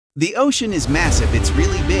The ocean is massive, it's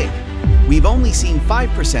really big. We've only seen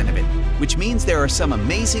 5% of it, which means there are some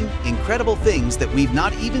amazing, incredible things that we've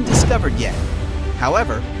not even discovered yet.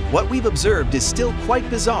 However, what we've observed is still quite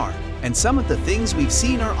bizarre, and some of the things we've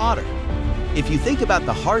seen are odder. If you think about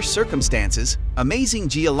the harsh circumstances, amazing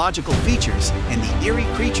geological features, and the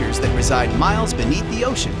eerie creatures that reside miles beneath the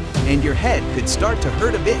ocean, and your head could start to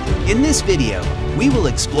hurt a bit. In this video, we will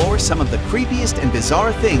explore some of the creepiest and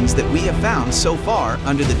bizarre things that we have found so far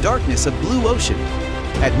under the darkness of blue ocean.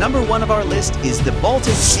 At number 1 of our list is the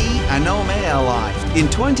Baltic Sea ANOMALY. In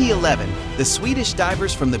 2011, the Swedish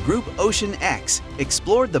divers from the group Ocean X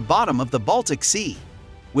explored the bottom of the Baltic Sea.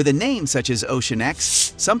 With a name such as Ocean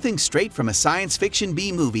X, something straight from a science fiction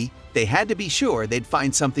B-movie, they had to be sure they'd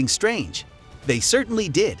find something strange. They certainly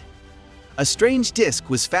did. A strange disk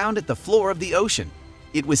was found at the floor of the ocean.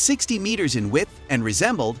 It was 60 meters in width and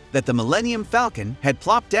resembled that the Millennium Falcon had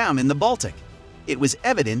plopped down in the Baltic. It was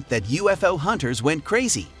evident that UFO hunters went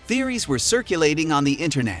crazy. Theories were circulating on the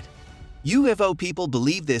internet. UFO people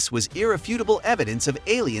believed this was irrefutable evidence of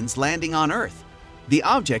aliens landing on Earth. The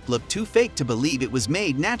object looked too fake to believe it was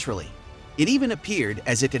made naturally. It even appeared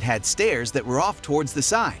as if it had stairs that were off towards the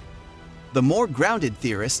side. The more grounded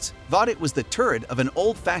theorists thought it was the turret of an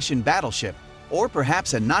old-fashioned battleship, or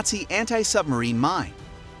perhaps a Nazi anti-submarine mine.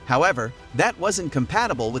 However, that wasn't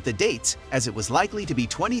compatible with the dates, as it was likely to be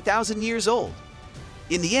 20,000 years old.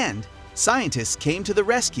 In the end, scientists came to the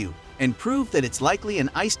rescue and proved that it's likely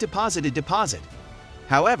an ice-deposited deposit.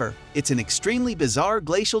 However, it's an extremely bizarre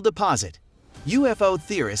glacial deposit. UFO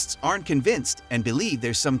theorists aren't convinced and believe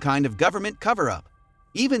there's some kind of government cover-up.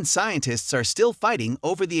 Even scientists are still fighting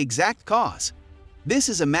over the exact cause. This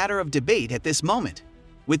is a matter of debate at this moment,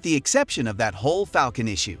 with the exception of that whole Falcon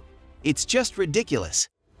issue. It's just ridiculous.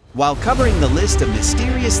 While covering the list of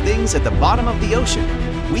mysterious things at the bottom of the ocean,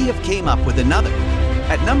 we have came up with another.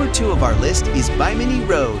 At number 2 of our list is BIMINI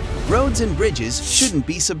Road. Roads and bridges shouldn't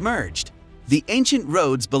be submerged. The ancient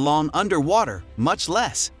roads belong underwater, much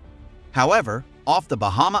less. However, off the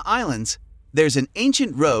Bahama Islands, there's an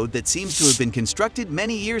ancient road that seems to have been constructed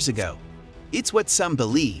many years ago. It's what some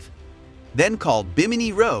believe. Then called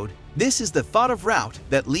BIMINI Road, this is the thought of route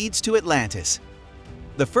that leads to Atlantis.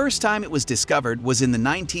 The first time it was discovered was in the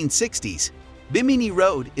 1960s. BIMINI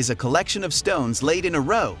Road is a collection of stones laid in a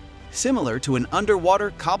row, similar to an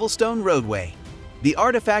underwater cobblestone roadway. The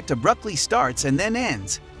artifact abruptly starts and then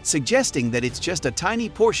ends, suggesting that it's just a tiny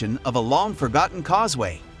portion of a long-forgotten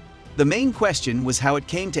causeway. The main question was how it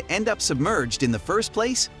came to end up submerged in the first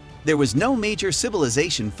place. There was no major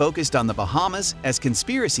civilization focused on the Bahamas, as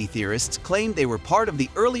conspiracy theorists claimed they were part of the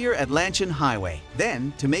earlier Atlantean Highway.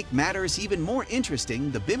 Then, to make matters even more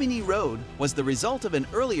interesting, the BIMINI Road was the result of an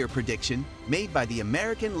earlier prediction made by the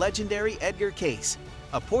American legendary Edgar Cayce.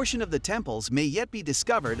 A portion of the temples may yet be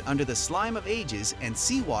discovered under the slime of ages and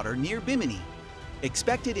seawater near Bimini.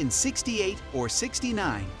 Expected in 68 or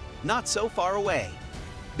 69, not so far away.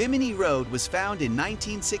 BIMINI Road was found in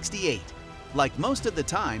 1968. Like most of the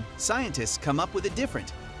time, scientists come up with a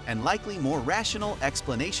different, and likely more rational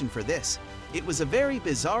explanation for this. It was a very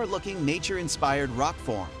bizarre-looking nature-inspired rock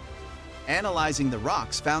form. Analyzing the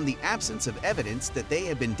rocks found the absence of evidence that they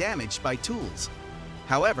had been damaged by tools.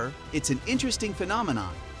 However, it's an interesting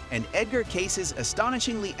phenomenon, and Edgar Cayce's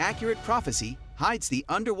astonishingly accurate prophecy hides the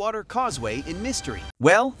underwater causeway in mystery.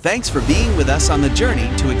 Well, thanks for being with us on the journey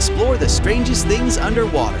to explore the strangest things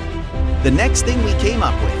underwater. The next thing we came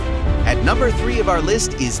up with. At number 3 of our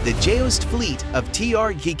list is the Geost fleet of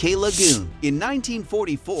TRUK LAGOON. In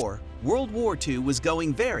 1944, World War II was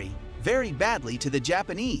going very, very badly to the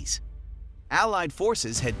Japanese. Allied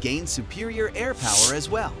forces had gained superior air power as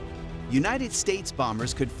well. United States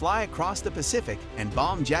bombers could fly across the Pacific and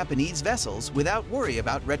bomb Japanese vessels without worry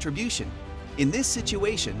about retribution. In this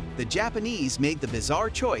situation, the Japanese made the bizarre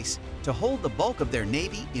choice to hold the bulk of their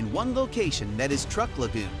navy in one location, that is TRUK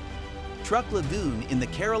Lagoon. TRUK Lagoon in the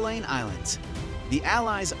Caroline Islands. The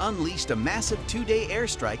Allies unleashed a massive 2-day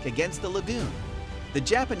airstrike against the lagoon. The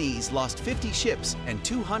Japanese lost 50 ships and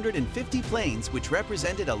 250 planes, which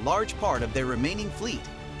represented a large part of their remaining fleet.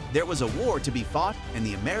 There was a war to be fought, and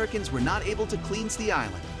the Americans were not able to cleanse the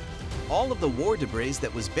island. All of the war debris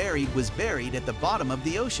that was buried at the bottom of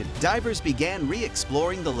the ocean. Divers began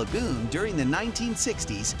re-exploring the lagoon during the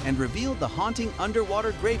 1960s and revealed the haunting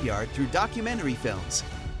underwater graveyard through documentary films.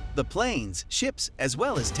 The planes, ships, as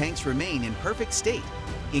well as tanks remain in perfect state.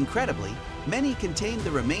 Incredibly, many contained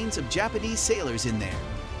the remains of Japanese sailors in there.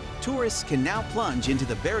 Tourists can now plunge into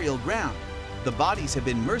the burial ground. The bodies have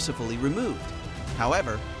been mercifully removed.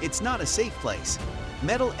 However, it's not a safe place.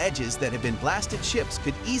 Metal edges that have been blasted ships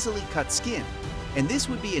could easily cut skin. And this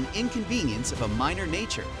would be an inconvenience of a minor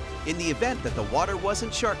nature in the event that the water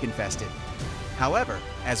wasn't shark infested. However,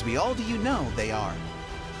 as we all know, they are.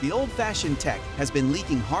 The old-fashioned tech has been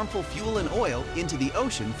leaking harmful fuel and oil into the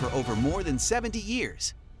ocean for over more than 70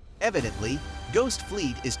 years. Evidently, Ghost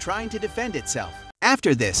Fleet is trying to defend itself.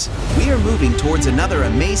 After this, we are moving towards another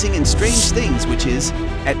amazing and strange things, which is,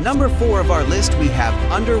 at number 4 of our list we have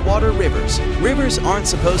underwater rivers. Rivers aren't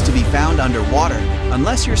supposed to be found underwater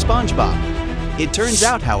unless you're SpongeBob. It turns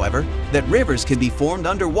out, however, that rivers can be formed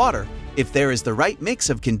underwater if there is the right mix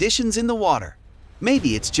of conditions in the water.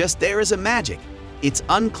 Maybe it's just there as a magic. It's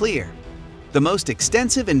unclear. The most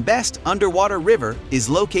extensive and best underwater river is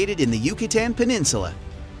located in the Yucatan Peninsula.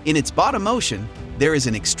 In its bottom ocean, there is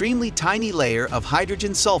an extremely tiny layer of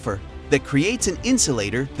hydrogen sulfur that creates an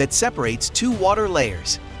insulator that separates two water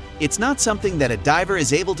layers. It's not something that a diver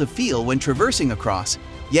is able to feel when traversing across,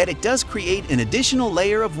 yet it does create an additional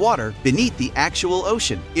layer of water beneath the actual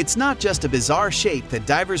ocean. It's not just a bizarre shape that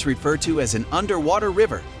divers refer to as an underwater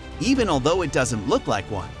river, even although it doesn't look like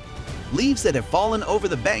one. Leaves that have fallen over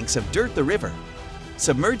the banks have dirt the river.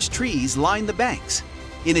 Submerged trees line the banks.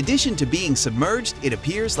 In addition to being submerged, it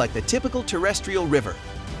appears like the typical terrestrial river.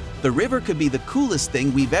 The river could be the coolest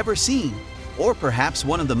thing we've ever seen, or perhaps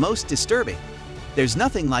one of the most disturbing. There's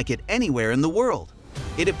nothing like it anywhere in the world.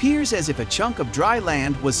 It appears as if a chunk of dry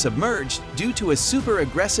land was submerged due to a super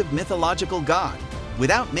aggressive mythological god,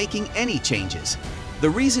 without making any changes. The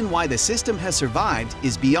reason why the system has survived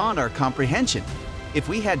is beyond our comprehension. If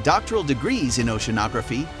we had doctoral degrees in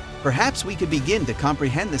oceanography, perhaps we could begin to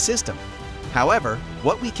comprehend the system. However,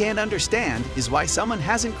 what we can't understand is why someone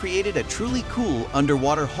hasn't created a truly cool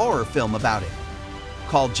underwater horror film about it.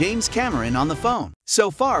 Call James Cameron on the phone.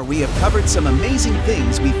 So far, we have covered some amazing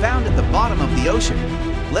things we found at the bottom of the ocean.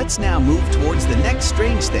 Let's now move towards the next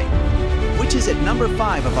strange thing, which is at number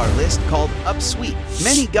 5 of our list, called UPSWEEP.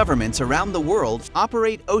 Many governments around the world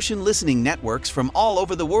operate ocean listening networks from all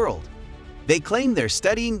over the world. They claim they're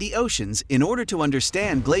studying the oceans in order to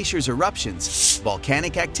understand glaciers' eruptions,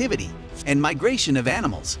 volcanic activity, and migration of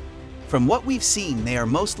animals. From what we've seen, they are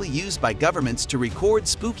mostly used by governments to record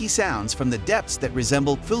spooky sounds from the depths that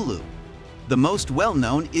resemble Cthulhu. The most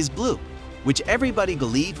well-known is Bloop, which everybody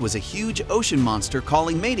believed was a huge ocean monster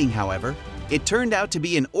calling mating. However, it turned out to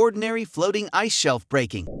be an ordinary floating ice shelf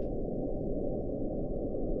breaking.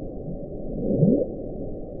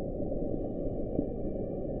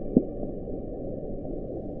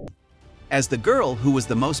 As the girl who was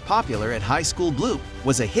the most popular at high school, Bloop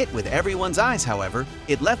was a hit with everyone's eyes. However,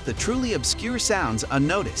 it left the truly obscure sounds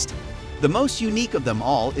unnoticed. The most unique of them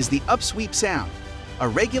all is the UPSWEEP sound, a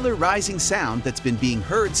regular rising sound that's been being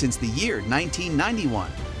heard since the year 1991.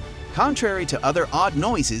 Contrary to other odd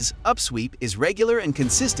noises, UPSWEEP is regular and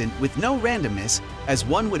consistent with no randomness, as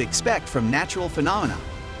one would expect from natural phenomena,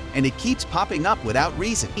 and it keeps popping up without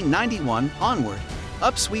reason. In 1991 onward,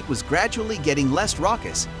 UPSWEEP was gradually getting less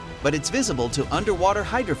raucous, but it's visible to underwater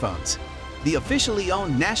hydrophones. The officially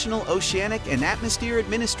owned National Oceanic and Atmosphere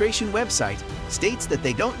Administration website states that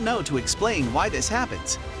they don't know to explain why this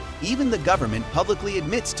happens. Even the government publicly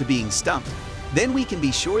admits to being stumped. Then we can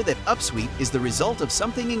be sure that UPSWEEP is the result of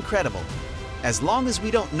something incredible, as long as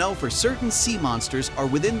we don't know for certain sea monsters are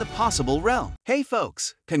within the possible realm. Hey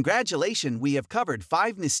folks, congratulations, we have covered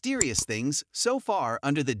 5 mysterious things so far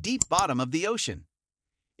under the deep bottom of the ocean.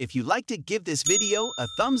 If you liked it, give this video a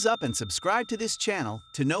thumbs up and subscribe to this channel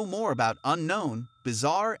to know more about unknown,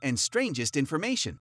 bizarre, and strangest information.